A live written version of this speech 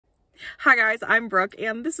Hi guys, I'm Brooke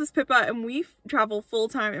and this is Pippa, and we travel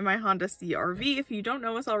full-time in my Honda CRV. If you don't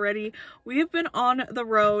know us already, we have been on the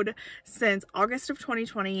road since August of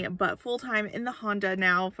 2020, but full-time in the Honda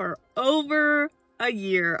now for over a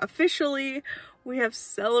year. Officially, we have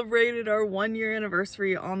celebrated our 1-year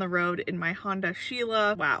anniversary on the road in my Honda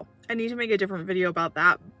Sheila. Wow, I need to make a different video about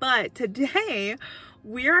that, but today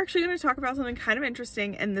we're actually going to talk about something kind of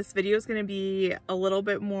interesting, and this video is going to be a little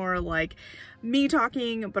bit more like me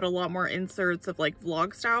talking, but a lot more inserts of like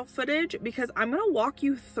vlog style footage, because I'm going to walk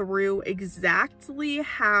you through exactly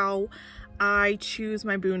how I choose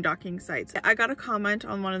my boondocking sites. I got a comment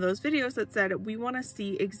on one of those videos that said we want to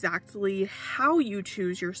see exactly how you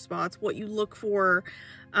choose your spots, what you look for,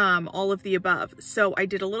 all of the above. So I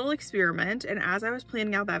did a little experiment, and as I was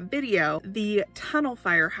planning out that video, the tunnel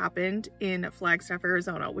fire happened in Flagstaff,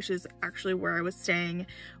 Arizona, which is actually where I was staying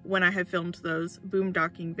when I had filmed those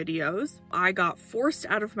boondocking videos. I got forced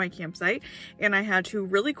out of my campsite and I had to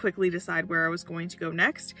really quickly decide where I was going to go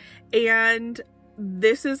next, and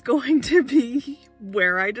this is going to be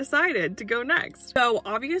where I decided to go next. So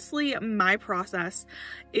obviously my process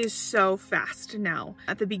is so fast now.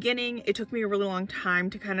 At the beginning, it took me a really long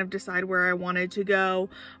time to kind of decide where I wanted to go,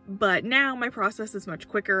 but now my process is much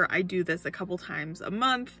quicker. I do this a couple times a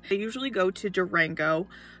month. I usually go to Durango,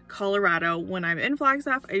 Colorado. When I'm in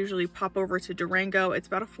Flagstaff, I usually pop over to Durango. It's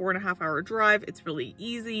about a 4.5 hour drive. It's really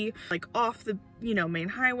easy, like off the, main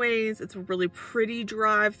highways. It's a really pretty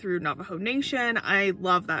drive through Navajo Nation. I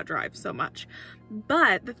love that drive so much.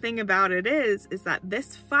 But the thing about it is that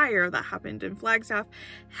this fire that happened in Flagstaff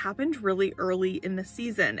happened really early in the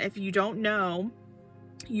season. If you don't know,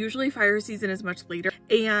 usually fire season is much later,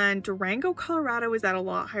 and Durango, Colorado is at a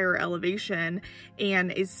lot higher elevation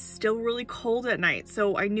and is still really cold at night.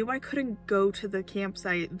 So I knew I couldn't go to the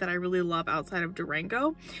campsite that I really love outside of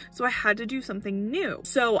Durango. So I had to do something new.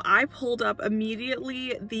 So I pulled up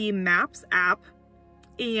immediately the Maps app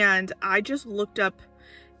and I just looked up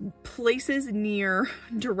places near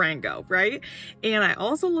Durango, right? And I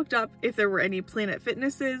also looked up if there were any Planet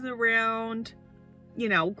Fitnesses around,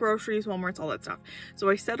 groceries, Walmarts, all that stuff. So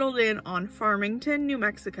I settled in on Farmington, New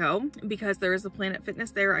Mexico, because there is a Planet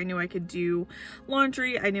Fitness there. I knew I could do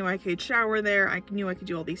laundry. I knew I could shower there. I knew I could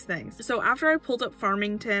do all these things. So after I pulled up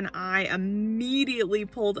Farmington, I immediately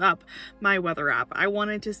pulled up my weather app. I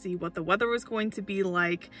wanted to see what the weather was going to be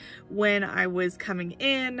like when I was coming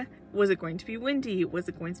in. Was it going to be windy? Was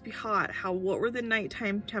it going to be hot? What were the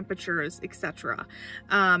nighttime temperatures, etc.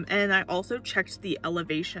 And I also checked the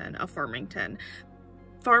elevation of Farmington.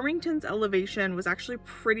 Farmington's elevation was actually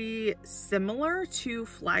pretty similar to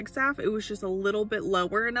Flagstaff. It was just a little bit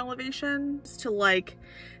lower in elevation, to like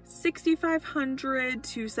 6,500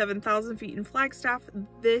 to 7,000 feet in Flagstaff.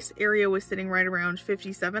 This area was sitting right around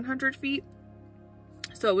 5,700 feet.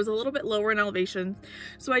 So it was a little bit lower in elevation.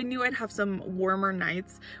 So I knew I'd have some warmer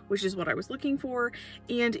nights, which is what I was looking for.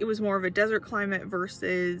 And it was more of a desert climate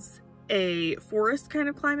versus a forest kind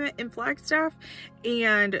of climate in Flagstaff.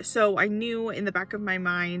 And so I knew in the back of my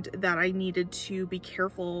mind that I needed to be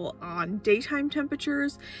careful on daytime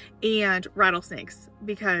temperatures and rattlesnakes,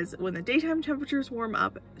 because when the daytime temperatures warm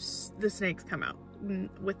up, the snakes come out.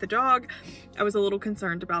 With the dog, I was a little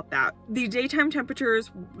concerned about that. The daytime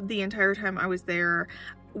temperatures the entire time I was there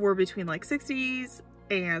were between like 60s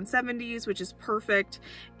and 70s, which is perfect,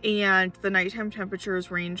 and the nighttime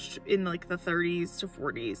temperatures ranged in like the 30s to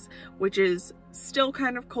 40s, which is still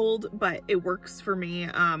kind of cold, but it works for me.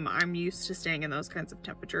 I'm used to staying in those kinds of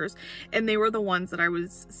temperatures, and they were the ones that I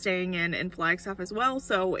was staying in Flagstaff as well,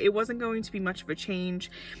 so it wasn't going to be much of a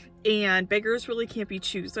change. And beggars really can't be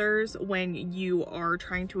choosers when you are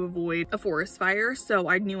trying to avoid a forest fire, so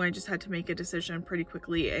I knew I just had to make a decision pretty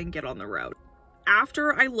quickly and get on the road.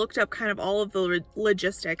 After I looked up kind of all of the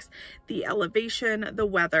logistics, the elevation, the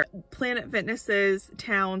weather, Planet Fitnesses,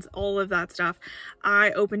 towns, all of that stuff, I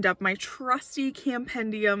opened up my trusty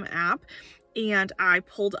Campendium app and I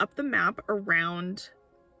pulled up the map around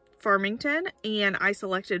Farmington, and I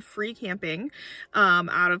selected free camping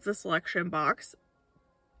out of the selection box.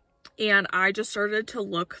 And I just started to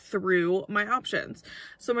look through my options.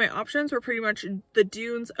 So my options were pretty much the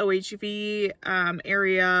Dunes, OHV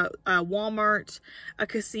area, Walmart, a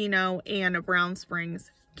casino, and a Brown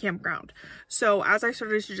Springs campground. So as I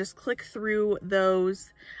started to just click through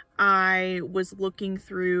those, I was looking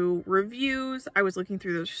through reviews. I was looking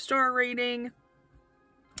through their star rating.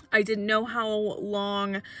 I didn't know how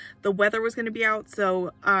long the weather was going to be out,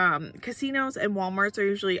 so casinos and Walmarts are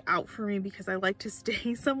usually out for me because I like to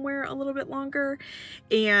stay somewhere a little bit longer.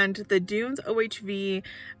 And the Dunes OHV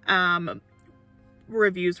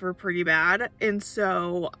reviews were pretty bad, and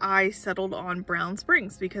so I settled on Brown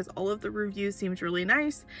Springs because all of the reviews seemed really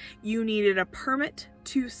nice. You needed a permit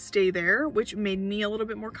to stay there, which made me a little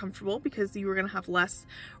bit more comfortable because you were gonna have less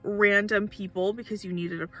random people because you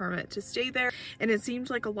needed a permit to stay there. And it seemed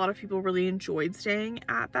like a lot of people really enjoyed staying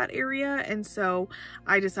at that area, and so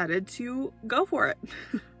I decided to go for it.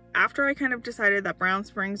 After I kind of decided that Brown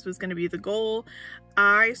Springs was gonna be the goal,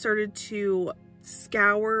 I started to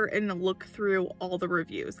scour and look through all the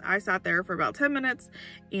reviews. I sat there for about 10 minutes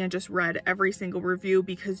and just read every single review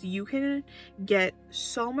because you can get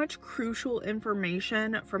so much crucial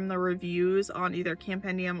information from the reviews on either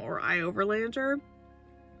Campendium or iOverlander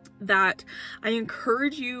that I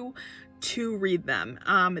encourage you to read them.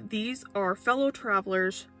 These are fellow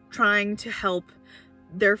travelers trying to help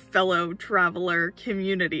their fellow traveler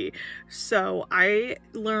community. So I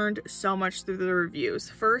learned so much through the reviews.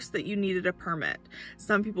 First, that you needed a permit.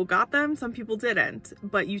 Some people got them, some people didn't,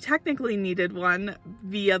 but you technically needed one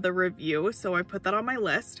via the review, so I put that on my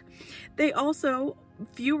list. They also,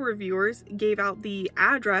 few reviewers gave out the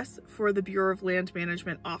address for the Bureau of Land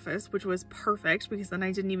Management office, which was perfect because then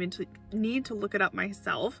I didn't even need to look it up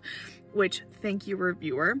myself, which thank you,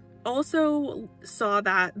 reviewer. Also saw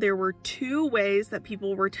that there were 2 ways that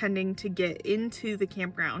people were tending to get into the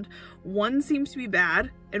campground. One seems to be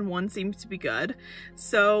bad and one seems to be good.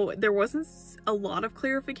 So there wasn't a lot of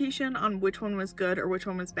clarification on which one was good or which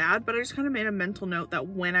one was bad, but I just kind of made a mental note that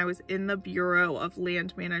when I was in the Bureau of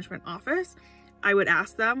Land Management office, I would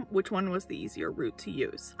ask them which one was the easier route to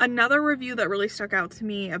use. Another review that really stuck out to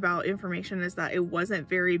me about information is that it wasn't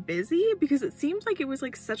very busy, because it seemed like it was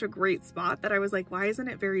like such a great spot that I was like, why isn't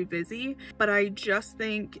it very busy? But I just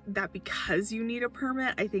think that because you need a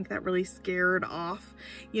permit, I think that really scared off,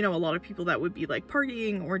 you know, a lot of people that would be like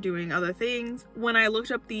partying or doing other things. When I looked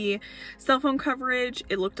up the cell phone coverage,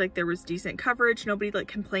 it looked like there was decent coverage. Nobody like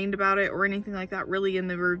complained about it or anything like that really in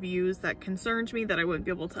the reviews that concerned me that I wouldn't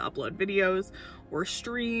be able to upload videos or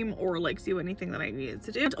stream or like do anything that I needed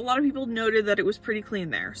to do. A lot of people noted that it was pretty clean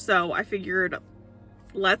there, so I figured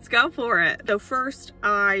let's go for it. So first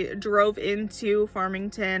I drove into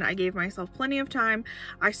Farmington. I gave myself plenty of time.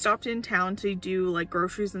 I stopped in town to do like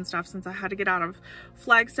groceries and stuff since I had to get out of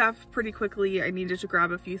Flagstaff pretty quickly. I needed to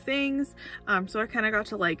grab a few things, so I kind of got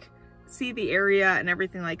to like see the area and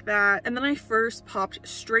everything like that. And then I first popped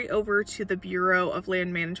straight over to the Bureau of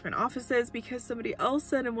Land Management offices because somebody else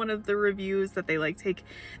said in one of the reviews that they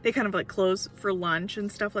kind of like close for lunch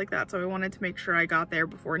and stuff like that. So I wanted to make sure I got there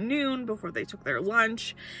before noon, before they took their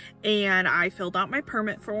lunch, and I filled out my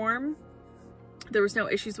permit form. There was no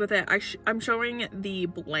issues with it. I'm showing the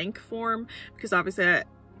blank form because obviously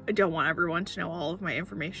I don't want everyone to know all of my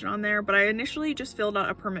information on there, but I initially just filled out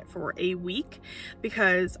a permit for a week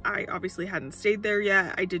because I obviously hadn't stayed there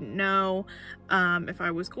yet. I didn't know if I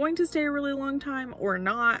was going to stay a really long time or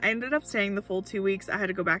not. I ended up staying the full 2 weeks. I had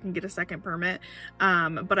to go back and get a second permit,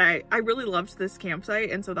 but I really loved this campsite,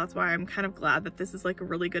 and so that's why I'm kind of glad that this is like a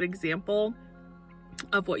really good example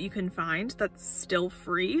of what you can find that's still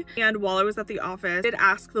free. And while I was at the office, I did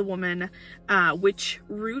ask the woman which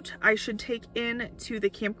route I should take in to the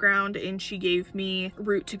campground, and she gave me a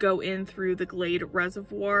route to go in through the Glade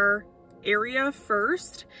Reservoir area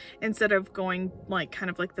first instead of going like kind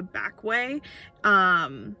of like the back way.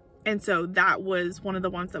 And so that was one of the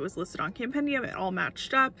ones that was listed on Campendium. It all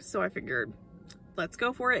matched up, so I figured let's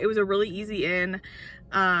go for it. It was a really easy in,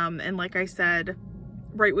 and like I said,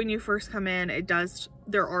 right when you first come in,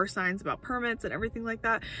 there are signs about permits and everything like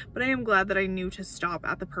that, but I am glad that I knew to stop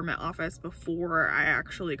at the permit office before I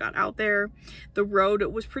actually got out there. The road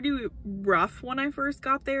was pretty rough when I first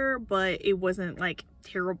got there, but it wasn't like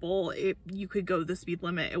terrible. You could go the speed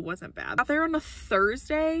limit. It wasn't bad. I got there on a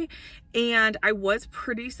Thursday, and I was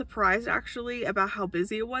pretty surprised actually about how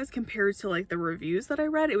busy it was compared to like the reviews that I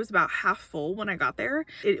read. It was about half full when I got there.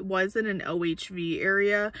 It was in an OHV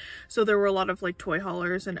area, so there were a lot of like toy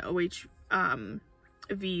haulers and OHV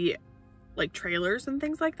like trailers and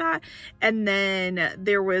things like that. And then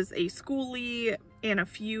there was a schoolie and a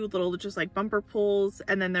few little just like bumper pulls,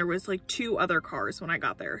 and then there was like 2 other cars when I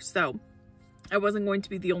got there. So I wasn't going to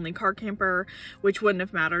be the only car camper, which wouldn't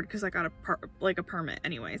have mattered because I got a permit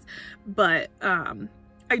anyways. But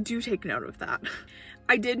I do take note of that.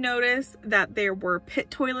 I did notice that there were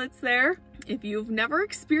pit toilets there. If you've never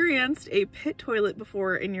experienced a pit toilet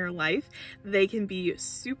before in your life, they can be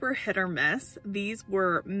super hit or miss. These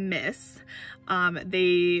were miss.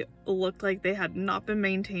 They looked like they had not been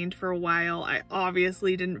maintained for a while. I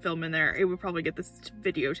obviously didn't film in there. It would probably get this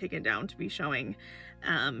video taken down to be showing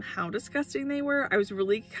how disgusting they were. I was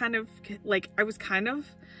really kind of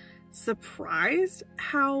surprised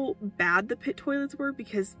how bad the pit toilets were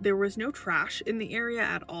because there was no trash in the area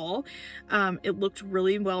at all. It looked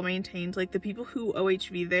really well maintained. Like the people who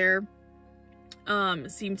OHV there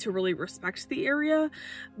seemed to really respect the area,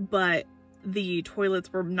 but the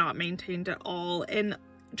toilets were not maintained at all. And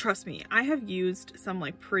trust me, I have used some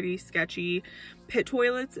like pretty sketchy pit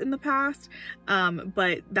toilets in the past,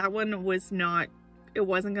 but that one was not, it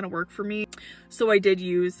wasn't gonna work for me. So I did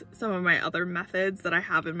use some of my other methods that I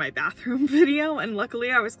have in my bathroom video, and luckily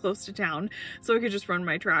I was close to town, so I could just run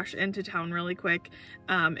my trash into town really quick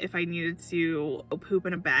if I needed to poop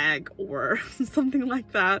in a bag or something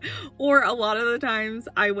like that. Or a lot of the times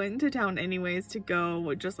I went into town anyways to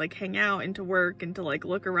go just like hang out and to work and to like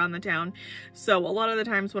look around the town. So a lot of the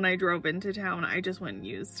times when I drove into town, I just went and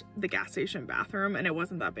used the gas station bathroom, and it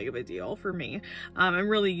wasn't that big of a deal for me. I'm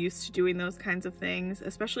really used to doing those kinds of things,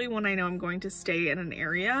 especially when I know I'm going to stay in an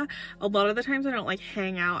area. A lot of the times I don't like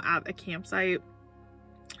hang out at a campsite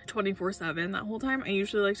 24/7 that whole time. I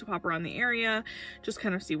usually like to pop around the area, just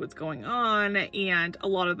kind of see what's going on, and a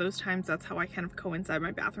lot of those times that's how I kind of coincide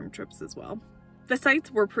my bathroom trips as well. The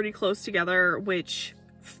sites were pretty close together, which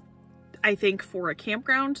I think for a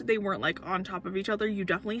campground, they weren't like on top of each other. You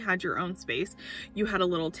definitely had your own space. You had a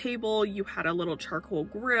little table, you had a little charcoal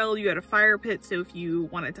grill, you had a fire pit, so if you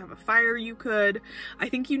wanted to have a fire, you could. I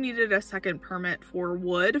think you needed a second permit for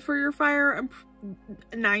wood for your fire. I'm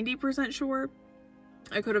 90% sure.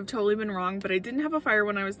 I could have totally been wrong, but I didn't have a fire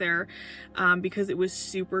when I was there because it was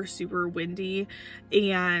super, super windy.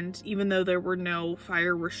 And even though there were no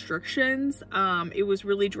fire restrictions, it was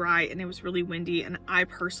really dry and it was really windy. And I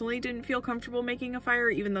personally didn't feel comfortable making a fire,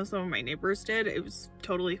 even though some of my neighbors did. It was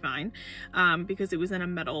totally fine because it was in a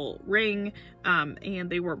metal ring and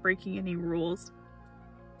they weren't breaking any rules.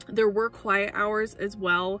 There were quiet hours as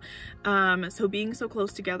well, so being so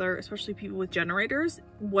close together, especially people with generators,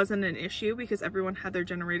 wasn't an issue because everyone had their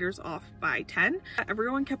generators off by 10.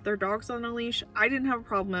 Everyone kept their dogs on a leash. I didn't have a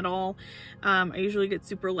problem at all. I usually get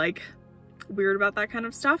super like weird about that kind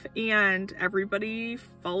of stuff, and everybody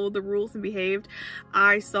followed the rules and behaved.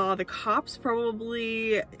 I saw the cops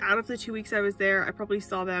probably, out of the 2 weeks I was there, I probably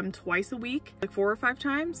saw them twice a week, like 4 or 5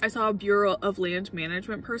 times. I saw a Bureau of Land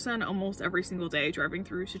Management person almost every single day driving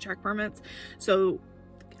through to check permits. So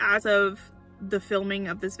as of the filming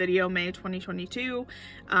of this video, May 2022,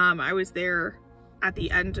 I was there at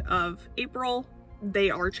the end of April.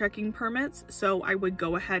 They are checking permits, so I would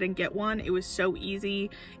go ahead and get one. It was so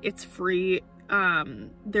easy. It's free.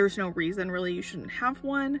 There's no reason really you shouldn't have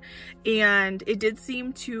one. And it did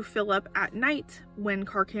seem to fill up at night when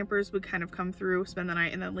car campers would kind of come through, spend the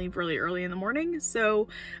night, and then leave really early in the morning. So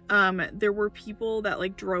there were people that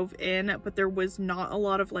like drove in, but there was not a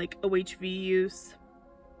lot of like OHV use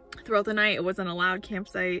throughout the night. It wasn't a loud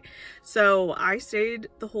campsite, so I stayed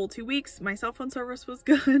the whole 2 weeks. My cell phone service was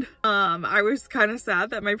good. I was kind of sad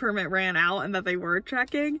that my permit ran out and that they were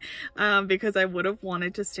checking because I would have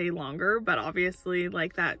wanted to stay longer, but obviously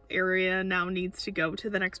like that area now needs to go to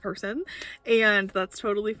the next person, and that's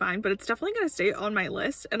totally fine. But it's definitely going to stay on my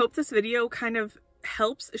list, and I hope this video kind of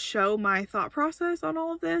helps show my thought process on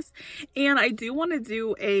all of this. And I do want to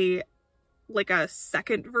do a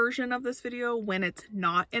second version of this video when it's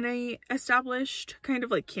not in a established kind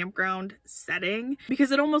of like campground setting,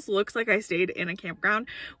 because it almost looks like I stayed in a campground,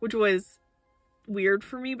 which was weird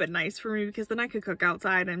for me but nice for me because then I could cook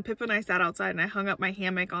outside, and Pippa and I sat outside and I hung up my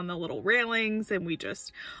hammock on the little railings, and we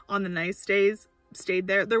just on the nice days stayed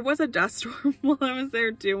there. There was a dust storm while I was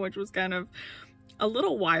there too, which was kind of a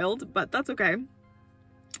little wild, but that's okay.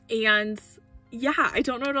 And yeah, I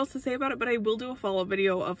don't know what else to say about it, but I will do a follow-up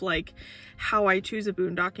video of like how I choose a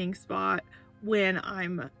boondocking spot when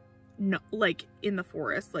I'm not like in the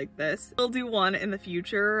forest like this. I'll do one in the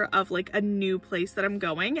future of like a new place that I'm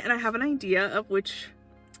going, and I have an idea of which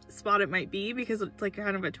spot it might be because it's like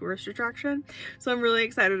kind of a tourist attraction, so I'm really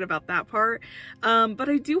excited about that part. But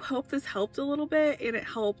I do hope this helped a little bit, and it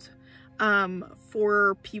helped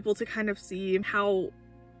for people to kind of see how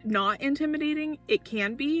not intimidating it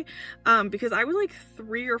can be, because I was like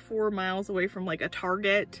 3 or 4 miles away from like a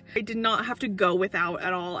Target. I did not have to go without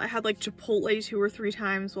at all. I had like Chipotle 2 or 3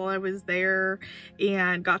 times while I was there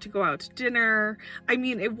and got to go out to dinner. I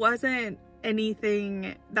mean, it wasn't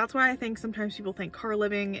anything. That's why I think sometimes people think car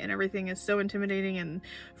living and everything is so intimidating, and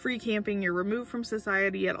free camping, you're removed from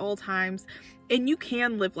society at all times, and you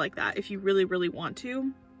can live like that if you really, really want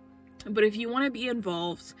to. But if you want to be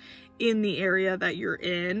involved in the area that you're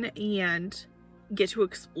in and get to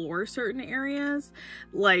explore certain areas,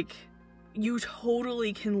 like you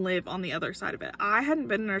totally can live on the other side of it. I hadn't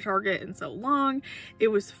been in a Target in so long. It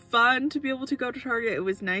was fun to be able to go to Target. It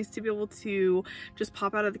was nice to be able to just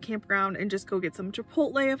pop out of the campground and just go get some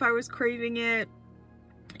Chipotle if I was craving it,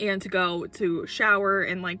 and to go to shower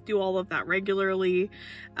and like do all of that regularly.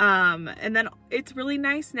 And then it's really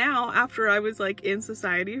nice now, after I was like in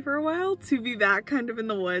society for a while, to be back kind of in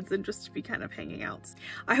the woods and just to be kind of hanging out.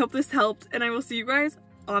 I hope this helped, and I will see you guys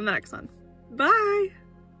on the next one. Bye!